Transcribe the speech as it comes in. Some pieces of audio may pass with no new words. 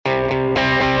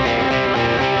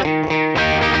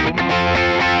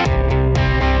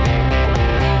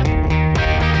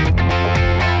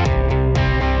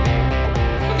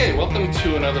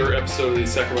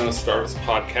Sacramento Startups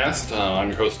Podcast. I'm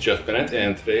your host, Jeff Bennett,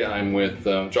 and today I'm with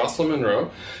Jocelyn Monroe,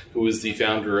 who is the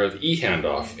founder of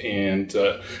eHandoff. And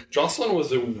Jocelyn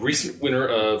was a recent winner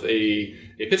of a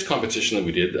pitch competition that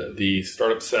we did, the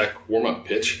Startup Sac warm-up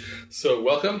pitch. So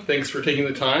welcome, thanks for taking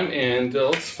the time, and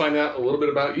let's find out a little bit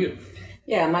about you.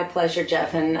 Yeah, my pleasure,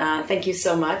 Jeff, and thank you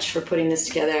so much for putting this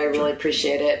together. I really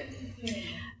appreciate it.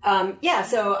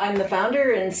 So I'm the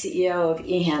founder and CEO of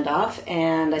eHandoff,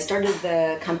 and I started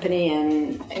the company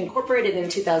and incorporated in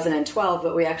 2012,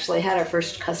 but we actually had our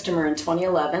first customer in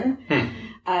 2011.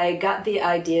 I got the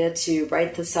idea to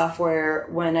write the software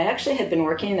when I actually had been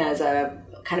working as a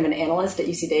kind of an analyst at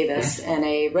UC Davis, and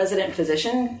a resident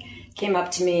physician came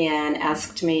up to me and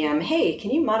asked me, hey,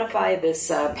 can you modify this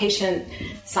patient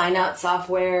sign-out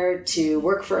software to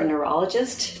work for a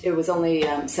neurologist? It was only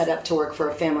set up to work for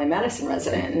a family medicine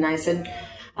resident. And I said,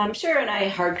 sure. And I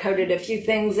hard-coded a few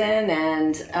things in,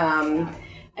 and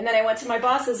then I went to my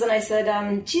bosses and I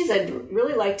said, geez, I'd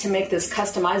really like to make this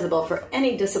customizable for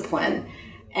any discipline.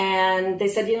 And they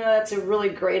said, that's a really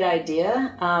great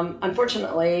idea.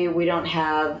 Unfortunately, we don't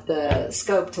have the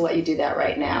scope to let you do that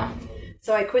right now.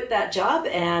 So I quit that job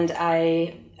and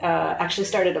I actually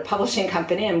started a publishing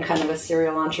company. I'm kind of a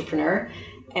serial entrepreneur.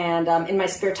 And in my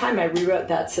spare time, I rewrote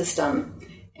that system.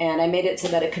 And I made it so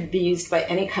that it could be used by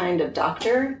any kind of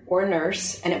doctor or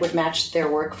nurse, and it would match their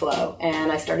workflow.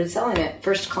 And I started selling it.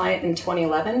 First client in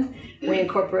 2011. We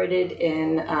incorporated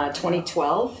in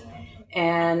 2012.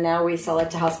 And now we sell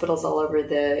it to hospitals all over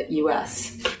the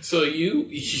U.S. So you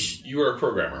were a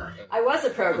programmer. I was a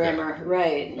programmer, okay.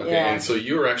 Right? Okay, yeah. And so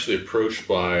you were actually approached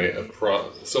by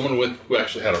someone who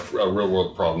actually had a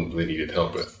real-world problem they needed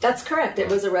help with. That's correct. It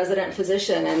was a resident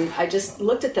physician, and I just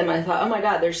looked at them and I thought, oh my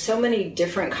God, there's so many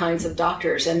different kinds of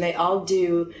doctors, and they all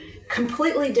do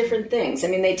completely different things. I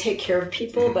mean, they take care of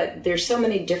people, but there's so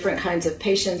many different kinds of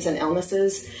patients and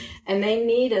illnesses, and they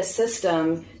need a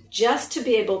system just to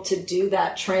be able to do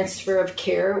that transfer of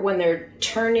care when they're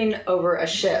turning over a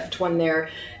shift, when they're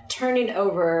turning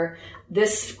over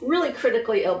this really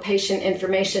critically ill patient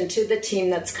information to the team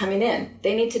that's coming in.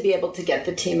 They need to be able to get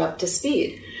the team up to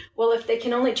speed. Well, if they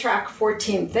can only track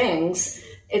 14 things,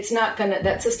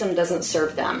 that system doesn't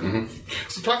serve them.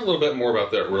 So talk a little bit more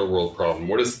about that real world problem.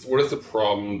 What is the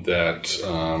problem that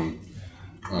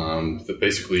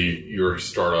basically your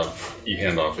startup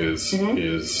eHandoff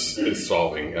is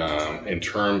solving in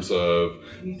terms of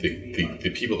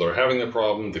the people that are having the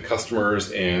problem, the customers,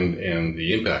 and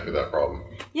the impact of that problem?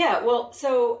 Yeah, well,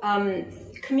 so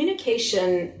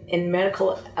communication in the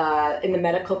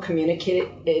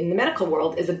medical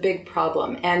world is a big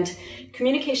problem, and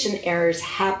communication errors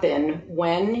happen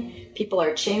when people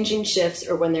are changing shifts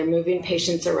or when they're moving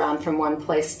patients around from one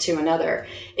place to another.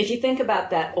 If you think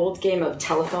about that old game of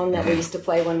telephone that we used to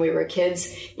play when we were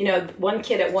kids, one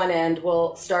kid at one end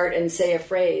will start and say a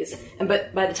phrase,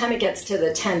 but by the time it gets to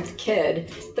the 10th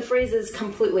kid, the phrase is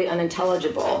completely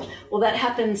unintelligible. Well, that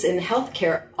happens in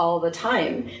healthcare all the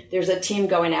time. There's a team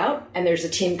going out and there's a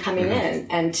team coming in,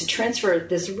 and to transfer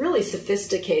this really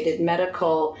sophisticated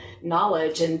medical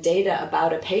knowledge and data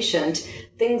about a patient,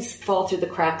 things fall through the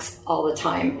cracks all the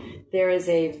time. There is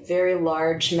a very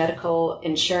large medical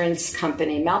insurance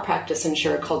company, malpractice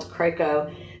insurer called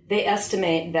Crico. They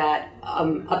estimate that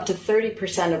up to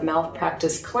 30% of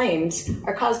malpractice claims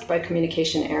are caused by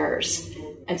communication errors.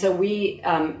 And so we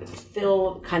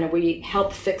we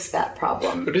help fix that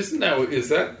problem. But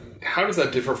how does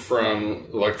that differ from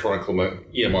electronic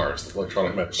EMRs,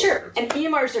 electronic medical Sure, records? And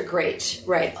EMRs are great,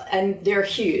 right? And they're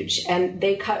huge, and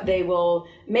they will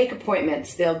make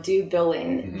appointments, they'll do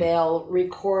billing, they'll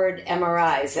record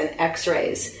MRIs and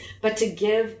X-rays, but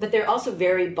they're also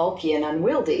very bulky and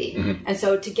unwieldy. And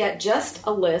so to get just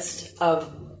a list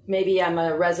of, maybe I'm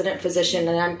a resident physician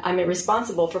and I'm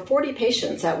responsible for 40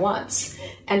 patients at once.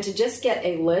 And to just get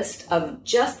a list of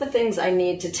just the things I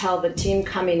need to tell the team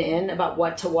coming in about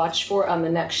what to watch for on the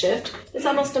next shift, it's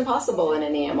almost impossible in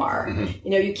an EMR.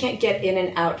 You can't get in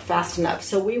and out fast enough.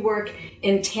 So we work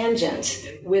in tangent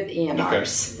with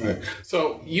EMRs. Okay.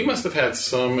 So you must have had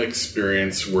some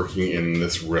experience working in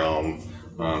this realm.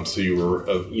 So you were,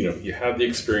 you had the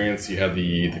experience, you had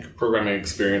the programming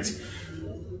experience.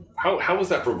 How was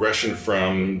that progression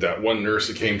from that one nurse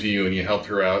that came to you and you helped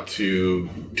her out to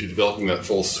developing that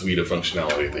full suite of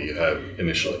functionality that you had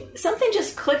initially? Something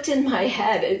just clicked in my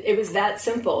head. It was that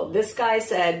simple. This guy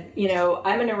said,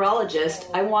 I'm a neurologist.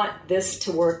 I want this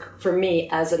to work for me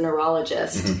as a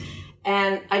neurologist.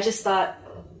 And I just thought,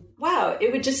 wow,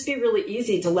 it would just be really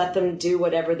easy to let them do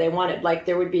whatever they wanted. Like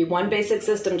there would be one basic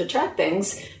system to track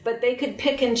things, but they could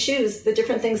pick and choose the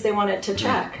different things they wanted to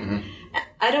track.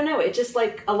 I don't know. It just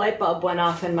like a light bulb went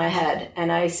off in my head,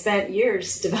 and I spent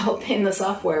years developing the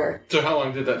software. So how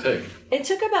long did that take? It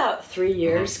took about 3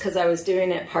 years because I was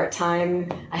doing it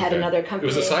part-time. I had another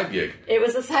company. It was a side gig. It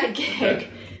was a side gig. Okay.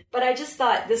 But I just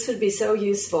thought this would be so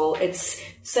useful. It's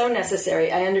so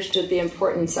necessary. I understood the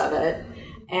importance of it.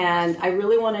 And I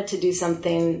really wanted to do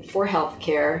something for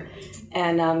healthcare.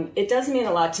 And it does mean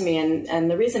a lot to me. And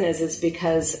the reason is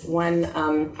because when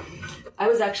I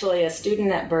was actually a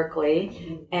student at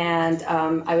Berkeley, and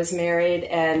I was married,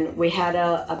 and we had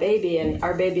a baby, and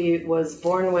our baby was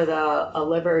born with a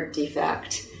liver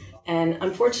defect. And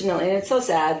unfortunately, and it's so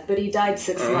sad, but he died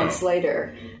 6 months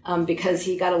later because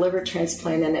he got a liver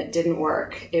transplant and it didn't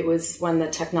work. It was when the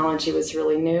technology was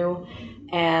really new,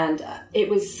 and it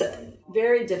was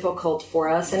very difficult for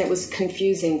us, and it was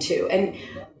confusing too. And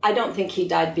I don't think he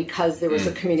died because there was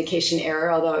a communication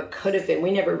error, although it could have been.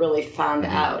 We never really found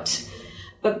out.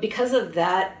 But because of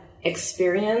that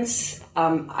experience,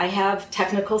 I have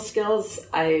technical skills.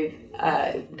 I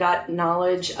got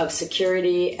knowledge of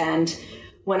security, and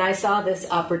when I saw this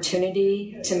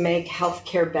opportunity to make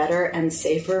healthcare better and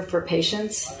safer for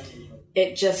patients,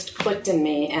 it just clicked in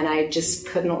me, and I just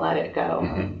couldn't let it go.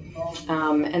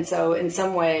 And so in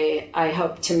some way, I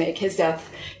hope to make his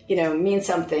death, mean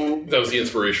something. That was the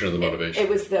inspiration of the motivation. It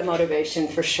was the motivation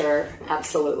for sure.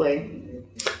 Absolutely.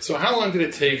 So how long did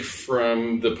it take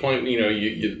from the point,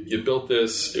 you built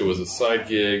this, it was a side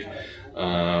gig.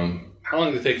 How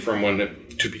long did it take from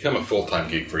to become a full-time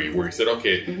gig for you, where you said,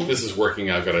 okay, this is working,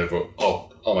 I've got to devote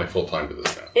all my full-time to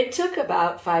this now? It took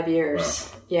about 5 years.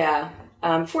 Wow.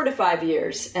 Yeah. 4 to 5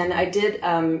 years. And I did,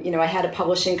 I had a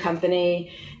publishing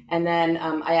company, and then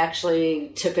I actually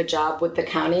took a job with the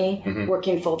county,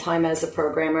 working full-time as a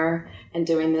programmer and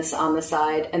doing this on the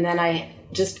side. And then I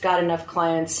just got enough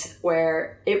clients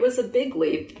where it was a big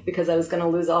leap because I was going to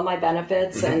lose all my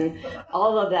benefits and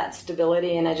all of that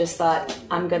stability. And I just thought,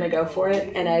 I'm going to go for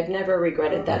it. And I've never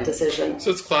regretted that decision.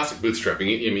 So it's classic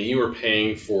bootstrapping. I mean, you were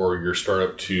paying for your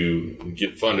startup to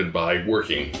get funded by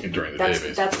working during the day,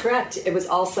 basically. That's correct. It was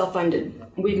all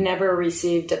self-funded. We've never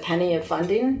received a penny of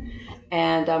funding.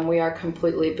 And we are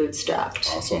completely bootstrapped.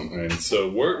 Awesome. And so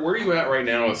where are you at right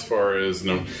now as far as,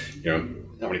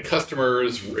 how many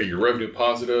customers? Are you revenue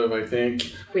positive, I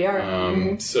think? We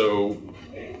are. So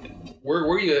where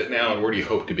are you at now, and where do you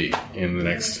hope to be in the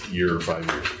next year or 5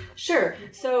 years? Sure.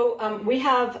 So we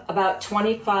have about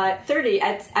 30,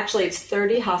 actually it's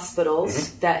 30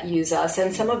 hospitals that use us,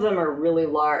 and some of them are really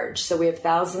large. So we have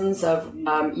thousands of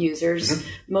users,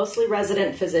 mostly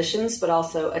resident physicians, but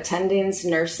also attendings,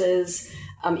 nurses,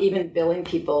 even billing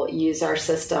people use our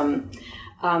system.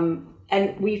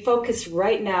 And we focus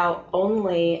right now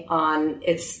only on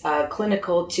its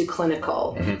clinical to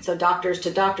clinical. So doctors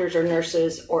to doctors or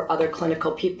nurses or other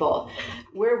clinical people.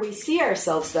 Where we see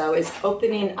ourselves, though, is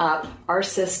opening up our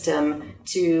system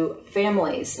to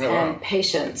families and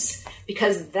patients,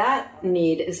 because that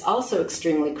need is also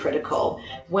extremely critical.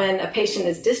 When a patient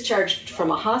is discharged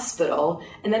from a hospital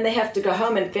and then they have to go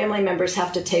home and family members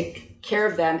have to take care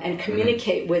of them and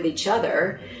communicate with each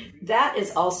other, that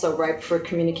is also ripe for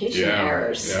communication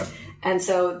errors. Yeah. And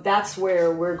so that's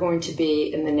where we're going to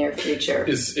be in the near future.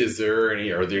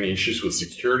 Are there any issues with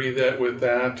security with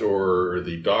that, or are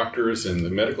the doctors and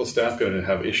the medical staff going to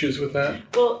have issues with that?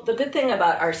 Well, the good thing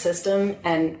about our system,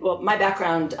 my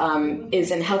background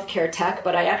is in healthcare tech,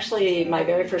 but my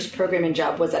very first programming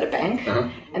job was at a bank,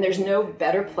 and there's no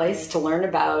better place to learn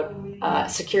about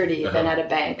security than at a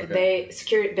bank.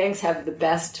 Okay. Banks have the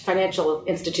best, financial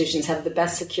institutions have the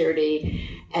best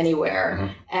security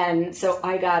anywhere. And so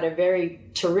I got a very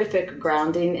terrific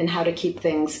grounding in how to keep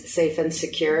things safe and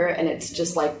secure, and it's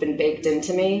just been baked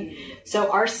into me.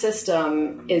 So our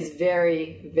system is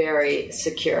very, very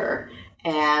secure,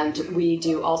 and we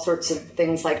do all sorts of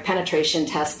things like penetration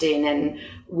testing, and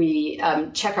we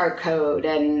check our code,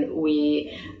 and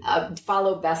we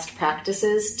follow best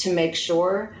practices to make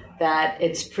sure that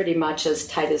it's pretty much as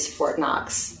tight as Fort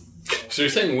Knox. So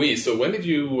you're saying we. So when did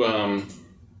you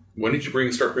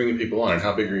start bringing people on, and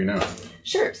how big are you now?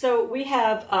 Sure. So we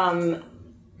have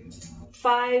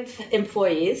 5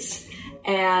 employees,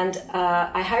 and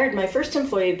I hired my first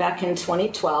employee back in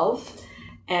 2012.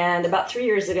 And about 3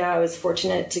 years ago, I was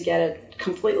fortunate to get a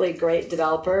completely great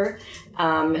developer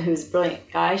who's a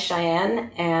brilliant guy,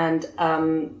 Cheyenne, and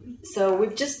so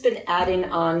we've just been adding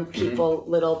on people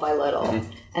little by little.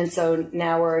 And so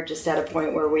now we're just at a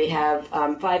point where we have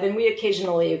 5, and we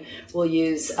occasionally will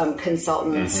use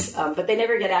consultants, but they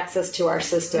never get access to our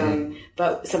system.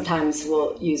 But sometimes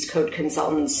we'll use code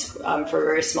consultants for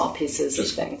very small pieces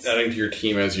just of things. Adding to your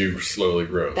team as you slowly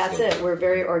grow. That's it. We're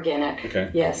very organic. Okay.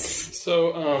 Yes.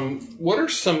 So what are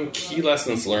some key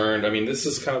lessons learned? I mean, this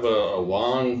is kind of a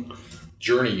long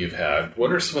journey you've had.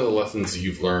 What are some of the lessons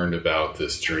you've learned about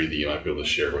this journey that you might be able to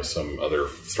share with some other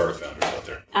startup founders out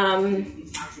there?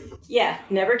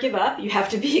 Never give up. You have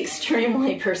to be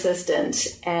extremely persistent,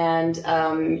 and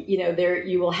there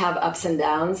you will have ups and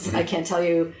downs. I can't tell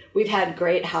you. We've had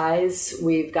great highs.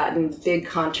 We've gotten big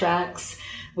contracts,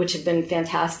 which have been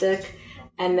fantastic.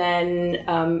 And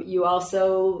then you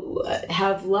also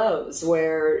have lows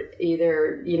where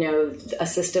either, a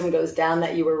system goes down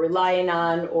that you were relying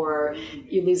on, or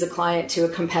you lose a client to a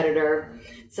competitor.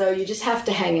 So you just have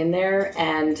to hang in there.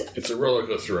 And it's a roller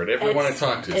coaster, right? Everyone I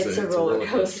talk to says it's a roller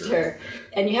coaster.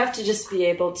 And you have to just be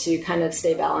able to kind of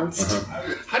stay balanced.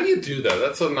 How do you do that?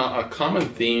 That's a common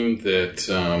theme that,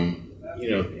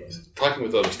 talking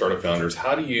with other startup founders,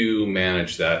 how do you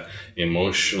manage that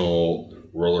emotional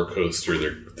roller coaster,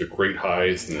 the great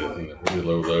highs and the really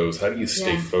low lows? How do you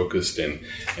stay focused and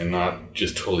not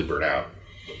just totally burn out?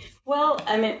 Well,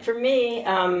 I mean, for me,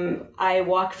 I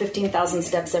walk 15,000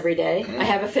 steps every day. I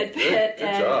have a Fitbit. Good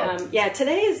job.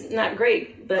 Today is not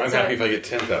great. But I'm happy if I get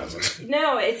 10,000.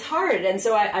 No, it's hard. And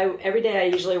so I every day I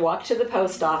usually walk to the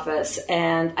post office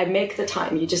and I make the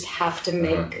time. You just have to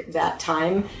make that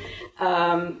time.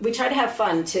 We try to have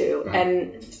fun too.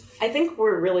 And I think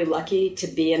we're really lucky to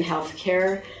be in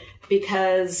healthcare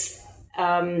because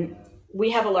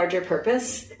we have a larger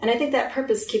purpose. And I think that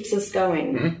purpose keeps us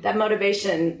going. That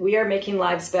motivation, we are making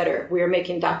lives better. We are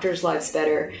making doctors' lives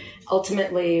better.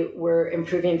 Ultimately, we're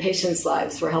improving patients'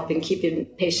 lives. We're helping keeping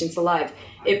patients alive.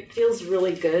 It feels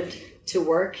really good to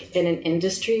work in an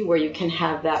industry where you can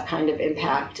have that kind of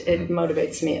impact. It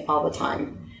motivates me all the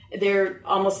time. They're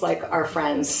almost like our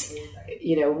friends.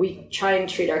 We try and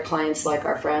treat our clients like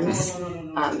our friends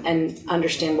and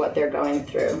understand what they're going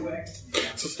through.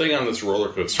 So staying on this roller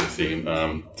coaster theme,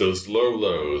 those low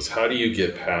lows, how do you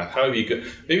get past,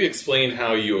 maybe explain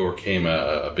how you overcame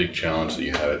a big challenge that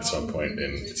you had at some point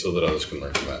and so that others can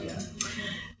learn from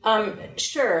that?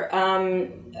 Sure.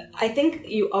 I think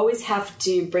you always have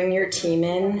to bring your team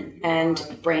in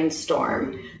and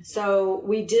brainstorm. So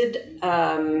we did...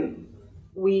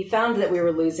 we found that we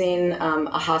were losing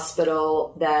a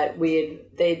hospital that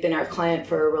they'd been our client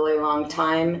for a really long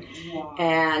time,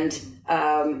 and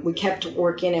we kept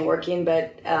working and working,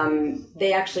 but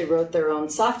they actually wrote their own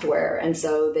software, and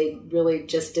so they really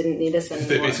just didn't need us anymore.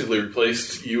 They basically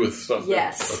replaced you with software?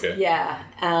 Yes. Okay. Yeah.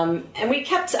 And we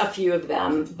kept a few of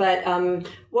them, but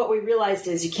what we realized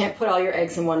is you can't put all your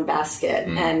eggs in one basket,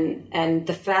 and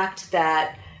the fact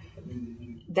that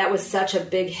was such a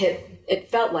big hit. It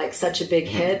felt like such a big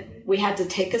hit. We had to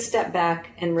take a step back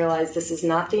and realize this is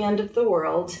not the end of the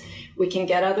world. We can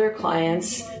get other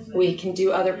clients. We can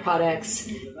do other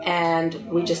products. And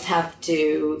we just have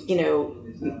to,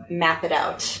 map it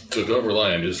out. So don't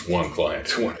rely on just one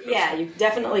client. Yeah, you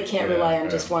definitely can't rely on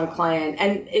just one client.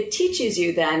 And it teaches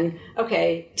you then,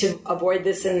 okay, to avoid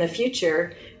this in the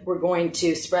future, we're going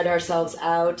to spread ourselves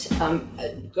out,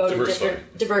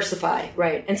 diversify,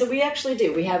 right? And so we actually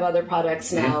do. We have other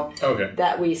products now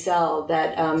that we sell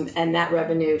that, and that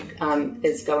revenue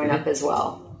is going up as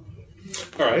well.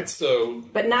 All right, so...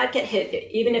 But not get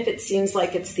hit. Even if it seems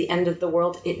like it's the end of the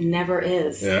world, it never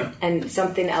is. Yeah. And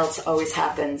something else always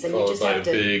happens. And followed you just by have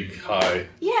a big high.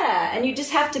 Yeah, and you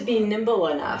just have to be nimble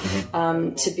enough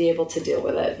to be able to deal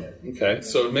with it. Okay,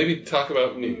 so maybe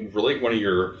relate one of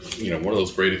your, one of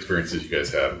those great experiences you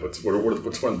guys had. What's one of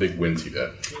the big wins you've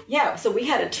had? Yeah, so we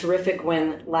had a terrific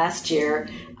win last year.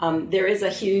 There is a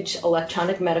huge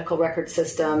electronic medical record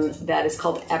system that is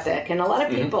called Epic, and a lot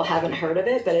of people haven't heard of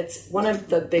it, but it's one of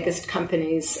the biggest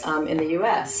companies in the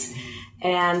U.S.,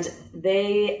 and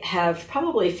they have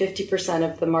probably 50%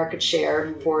 of the market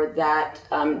share for that,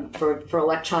 for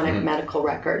electronic medical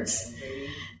records.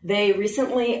 They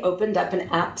recently opened up an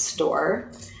app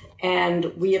store, and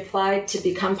we applied to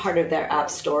become part of their app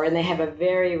store, and they have a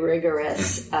very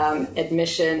rigorous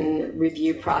admission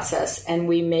review process, and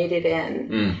we made it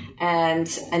in. And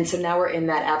so now we're in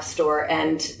that app store,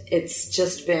 and it's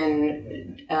just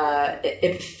been,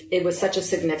 it was such a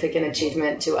significant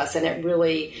achievement to us, and it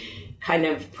really kind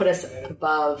of put us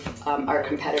above our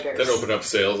competitors. That opened up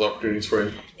sales opportunities for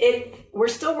you? We're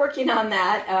still working on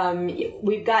that.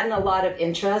 We've gotten a lot of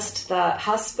interest. The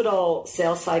hospital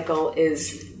sales cycle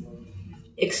is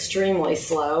extremely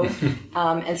slow.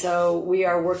 And so we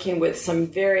are working with some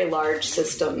very large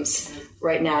systems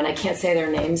right now. And I can't say their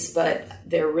names, but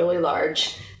they're really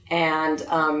large. And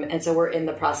so we're in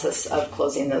the process of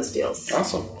closing those deals.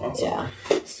 Awesome. Yeah.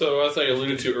 So as I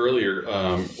alluded to earlier,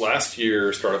 last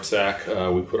year, Startup Sack,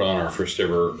 we put on our first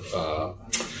ever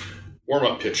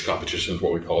warm-up pitch competition is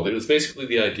what we called it. It was basically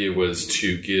the idea was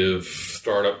to give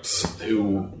startups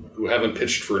who haven't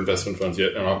pitched for investment funds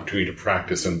yet an opportunity to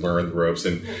practice and learn the ropes.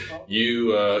 And you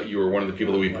were one of the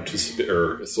people that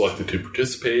we selected to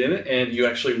participate in it, and you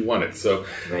actually won it. So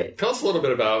Tell us a little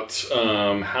bit about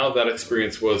how that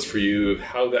experience was for you,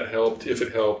 how that helped, if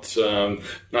it helped,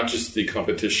 not just the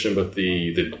competition, but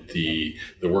the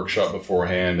workshop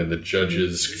beforehand and the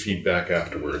judges' feedback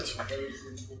afterwards.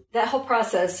 That whole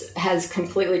process has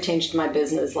completely changed my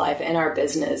business life and our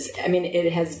business. I mean,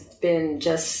 it has been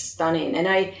just stunning. And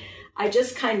I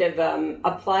just kind of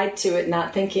applied to it,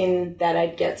 not thinking that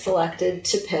I'd get selected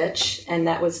to pitch, and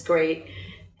that was great.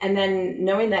 And then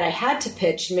knowing that I had to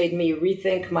pitch made me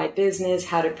rethink my business,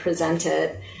 how to present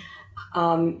it.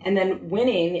 And then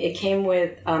winning, it came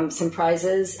with some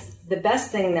prizes. The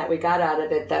best thing that we got out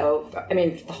of it, though, I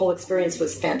mean, the whole experience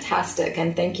was fantastic,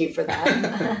 and thank you for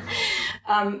that.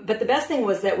 But the best thing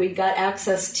was that we got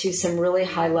access to some really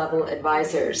high-level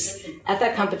advisors. At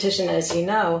that competition, as you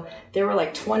know, there were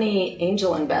like 20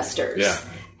 angel investors. Yeah.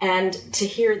 And to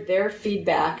hear their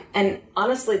feedback, and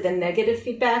honestly, the negative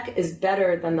feedback is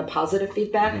better than the positive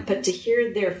feedback, but to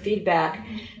hear their feedback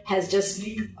has just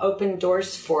opened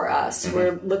doors for us.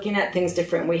 We're looking at things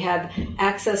different. We have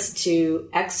access to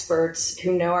experts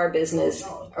who know our business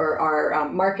or our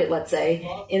market, let's say,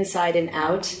 inside and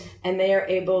out, and they are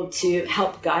able to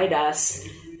help guide us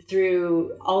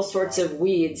through all sorts of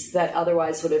weeds that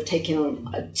otherwise would have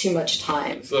taken too much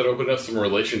time. So that opened up some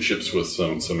relationships with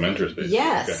some mentors, basically.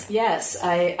 Yes.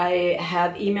 I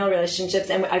have email relationships,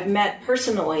 and I've met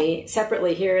personally,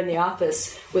 separately here in the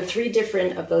office with 3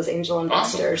 different of those angel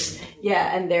investors. Awesome.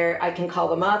 Yeah, and I can call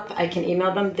them up, I can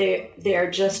email them. They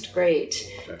are just great.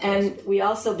 Fantastic. And we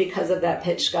also, because of that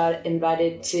pitch, got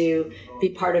invited to be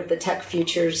part of the Tech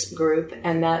Futures group,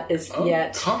 and that is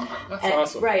that's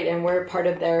awesome. Right, and we're part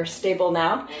of their stable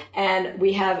now, and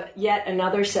we have yet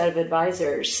another set of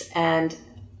advisors, and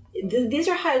these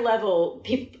are high-level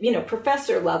people,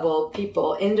 professor-level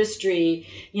people, industry,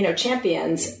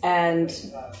 champions, and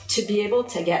to be able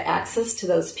to get access to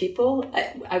those people,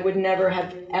 I would never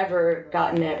have ever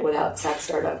gotten it without Sack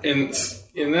Startup. And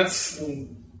that's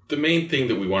the main thing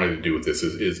that we wanted to do with this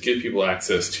is give people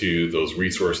access to those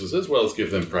resources as well as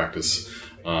give them practice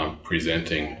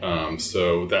presenting.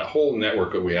 So that whole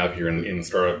network that we have here in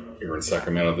Startup here in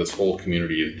Sacramento, this whole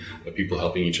community of people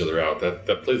helping each other out,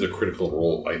 that plays a critical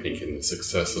role, I think, in the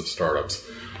success of startups.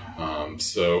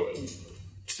 So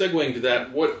segueing to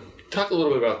that, talk a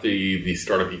little bit about the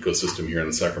startup ecosystem here in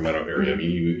the Sacramento area. I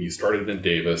mean, you started in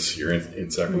Davis, you're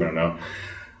in Sacramento now.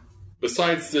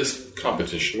 Besides this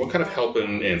competition, what kind of help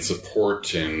and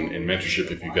support and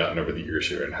mentorship have you gotten over the years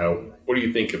here, and what do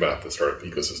you think about the startup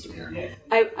ecosystem here?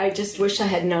 I just wish I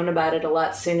had known about it a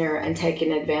lot sooner and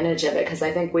taken advantage of it, because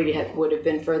I think we would have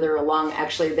been further along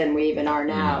actually than we even are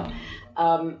now.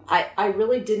 I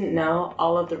really didn't know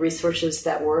all of the resources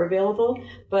that were available,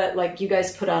 but like you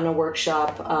guys put on a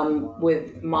workshop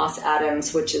with Moss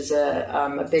Adams, which is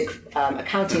a big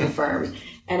accounting firm.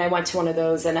 And I went to one of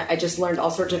those, and I just learned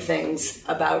all sorts of things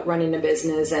about running a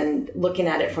business and looking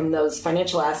at it from those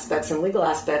financial aspects and legal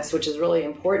aspects, which is really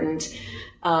important.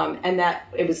 And that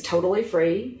it was totally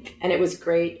free, and it was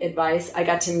great advice. I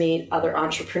got to meet other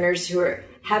entrepreneurs who are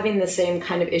having the same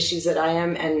kind of issues that I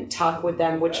am and talk with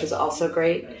them, which was also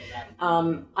great.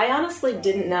 I honestly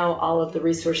didn't know all of the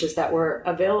resources that were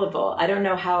available. I don't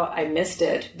know how I missed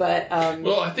it, but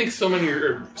well, I think so many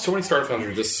startup founders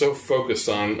are just so focused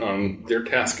on their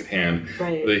task at hand,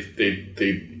 right.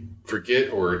 They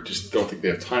forget or just don't think they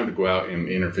have time to go out and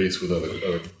interface with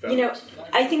other founders.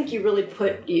 I think you really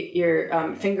put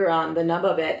your finger on the nub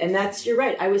of it, and you're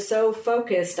right. I was so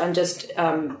focused on just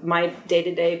my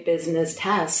day-to-day business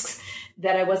tasks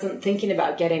that I wasn't thinking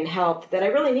about getting help that I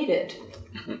really needed.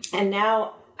 And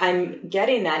now I'm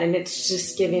getting that, and it's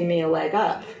just giving me a leg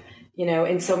up,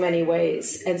 in so many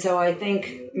ways. And so I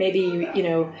think maybe,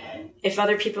 if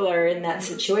other people are in that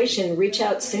situation, reach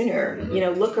out sooner,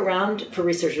 look around for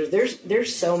researchers.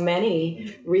 There's so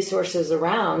many resources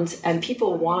around, and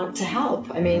people want to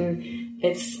help. I mean,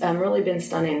 it's really been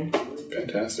stunning.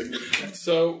 Fantastic.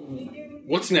 So,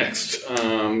 what's next?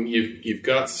 You've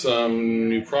got some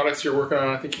new products you're working on.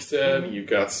 I think you said you've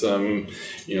got some.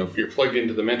 You're plugged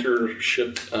into the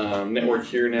mentorship network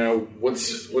here now.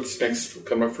 What's next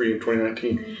coming up for you in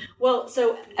 2019? Well,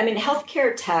 so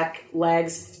healthcare tech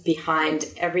lags behind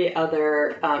every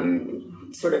other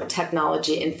sort of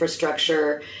technology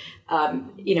infrastructure.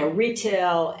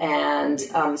 Retail and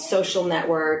social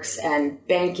networks and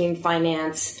banking,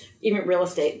 finance, even real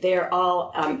estate, they're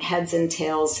all heads and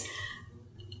tails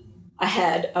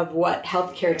ahead of what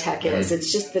healthcare tech is.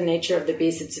 It's just the nature of the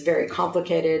beast. It's very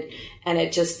complicated, and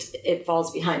it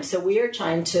falls behind. So we are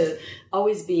trying to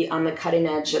always be on the cutting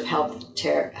edge of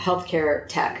healthcare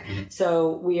tech.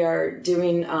 So we are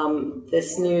doing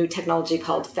this new technology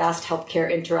called Fast Healthcare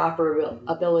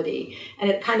Interoperability, and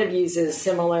it kind of uses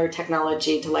similar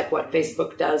technology to like what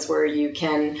Facebook does, where you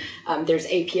can there's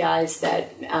APIs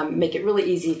that make it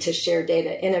really easy to share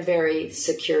data in a very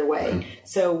secure way.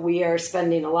 So we are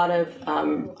spending a lot of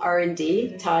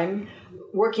R&D time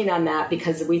working on that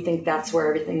because we think that's where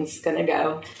everything's going to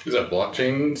go. Is that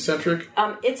blockchain centric?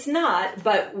 It's not,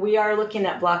 but we are looking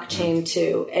at blockchain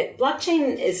too.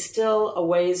 Blockchain is still a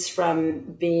ways from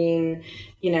being,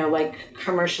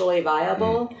 commercially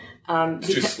viable. It's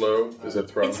too slow? Is that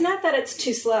the problem? It's not that it's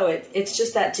too slow. It's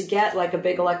just that to get like a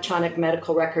big electronic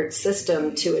medical record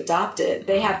system to adopt it,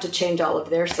 they have to change all of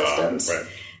their systems. Right.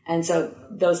 And so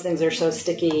those things are so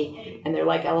sticky and they're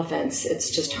like elephants. It's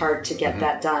just hard to get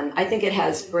that done. I think it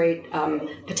has great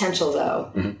potential,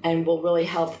 though, and will really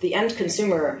help the end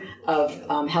consumer of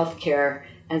healthcare.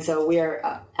 And so we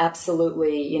are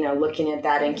absolutely, looking at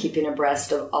that and keeping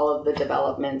abreast of all of the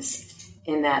developments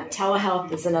in that.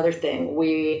 Telehealth is another thing.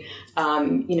 We,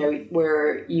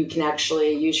 where you can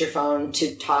actually use your phone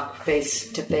to talk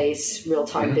face-to-face,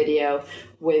 real-time video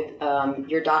with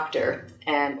your doctor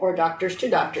or doctors to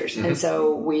doctors. And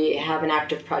so we have an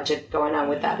active project going on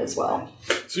with that as well.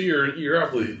 So you're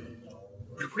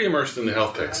pretty immersed in the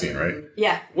health tech scene, right?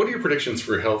 Yeah. What are your predictions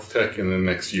for health tech in the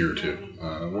next year or two?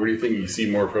 Where do you think you see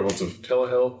more prevalence of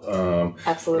telehealth?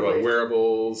 Absolutely. What about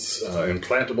wearables,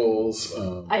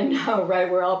 implantables? I know, right?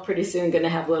 We're all pretty soon going to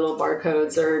have little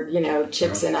barcodes or,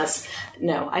 chips in us.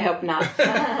 No, I hope not.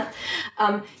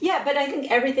 But I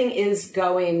think everything is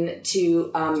going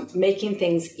to making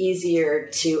things easier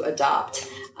to adopt.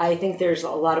 I think there's a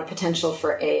lot of potential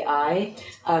for AI.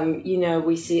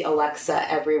 We see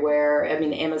Alexa everywhere.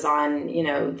 Amazon,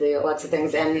 the Alexa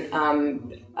things, and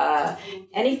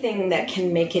anything that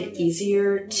can make it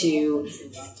easier to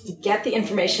get the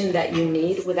information that you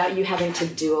need without you having to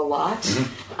do a lot.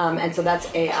 And so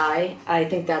that's AI. I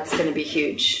think that's going to be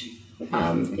huge.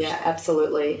 Yeah,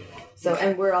 absolutely. So,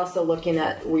 and we're also looking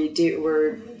at,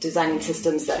 we're designing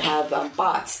systems that have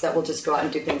bots that will just go out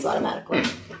and do things automatically.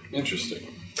 Interesting.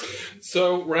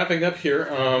 So, wrapping up here,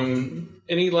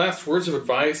 any last words of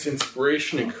advice,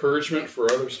 inspiration, encouragement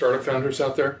for other startup founders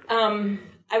out there?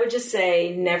 I would just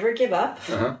say never give up.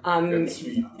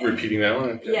 Repeating that one?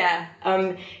 Okay. Yeah.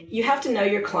 You have to know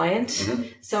your client.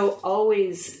 So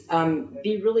always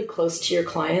be really close to your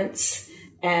clients.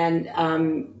 And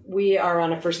we are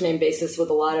on a first name basis with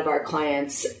a lot of our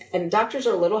clients. And doctors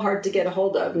are a little hard to get a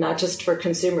hold of, not just for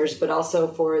consumers, but also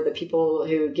for the people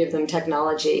who give them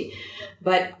technology.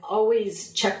 But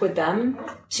always check with them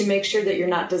to make sure that you're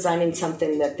not designing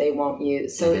something that they won't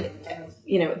use. So,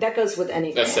 that goes with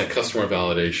anything. That's that customer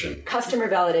validation. Customer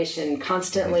validation.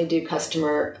 Constantly do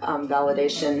customer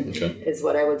validation is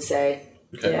what I would say.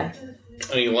 Okay. Yeah.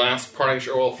 Any last parting?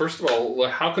 Well, first of all,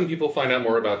 how can people find out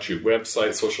more about you?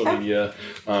 Website, social media,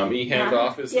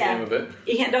 eHandoff is the name of it.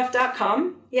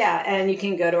 eHandoff.com. Yeah, and you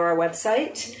can go to our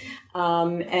website.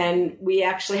 And we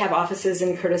actually have offices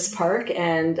in Curtis Park.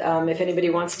 And if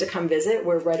anybody wants to come visit,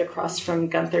 we're right across from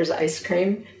Gunther's Ice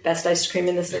Cream, best ice cream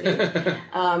in the city.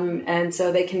 And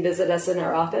so they can visit us in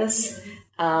our office.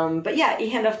 But yeah,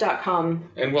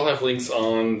 eHandoff.com. And we'll have links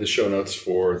on the show notes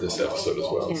for this episode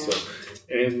as well. Yeah. So,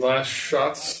 any last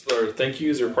shots or thank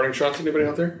yous or parting shots? Anybody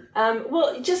out there?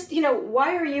 Well, just,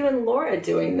 why are you and Laura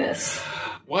doing this?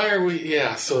 Why are we?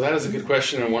 Yeah, so that is a good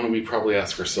question, and one we probably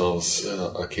ask ourselves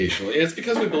occasionally. It's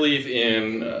because we believe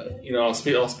in, I'll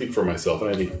speak for myself,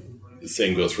 and I think the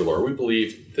same goes for Laura. We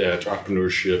believe that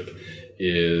entrepreneurship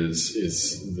is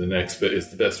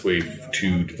the best way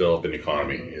to develop an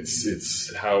economy.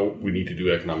 It's how we need to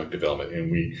do economic development,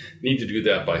 and we need to do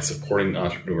that by supporting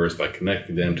entrepreneurs, by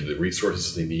connecting them to the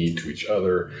resources they need, to each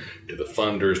other, to the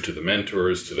funders, to the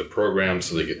mentors, to the programs,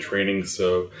 so they get training.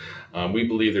 So we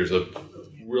believe there's a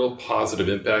real positive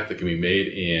impact that can be made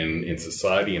in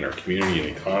society, in our community, and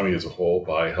economy as a whole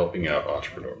by helping out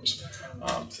entrepreneurs.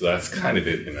 So that's kind of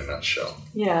it in a nutshell.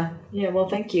 Yeah. Well,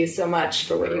 thank you so much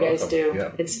for what you guys do.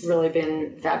 Yeah. It's really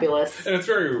been fabulous, and it's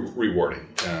very rewarding.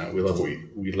 We love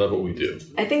what we do.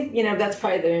 I think that's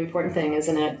probably the important thing,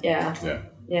 isn't it? Yeah.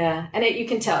 Yeah, and you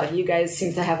can tell you guys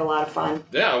seem to have a lot of fun.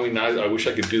 Yeah, I mean, I wish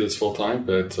I could do this full time,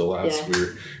 but alas,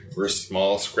 we're a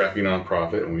small, scrappy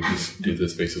nonprofit, and we just do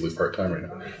this basically part time right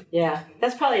now. Yeah,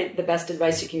 that's probably the best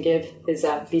advice you can give is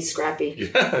be scrappy.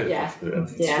 Yeah.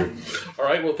 True. All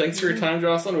right, well, thanks for your time,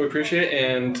 Jocelyn. We appreciate it,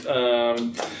 and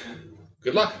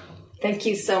good luck. Thank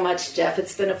you so much, Jeff.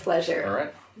 It's been a pleasure. All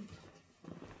right.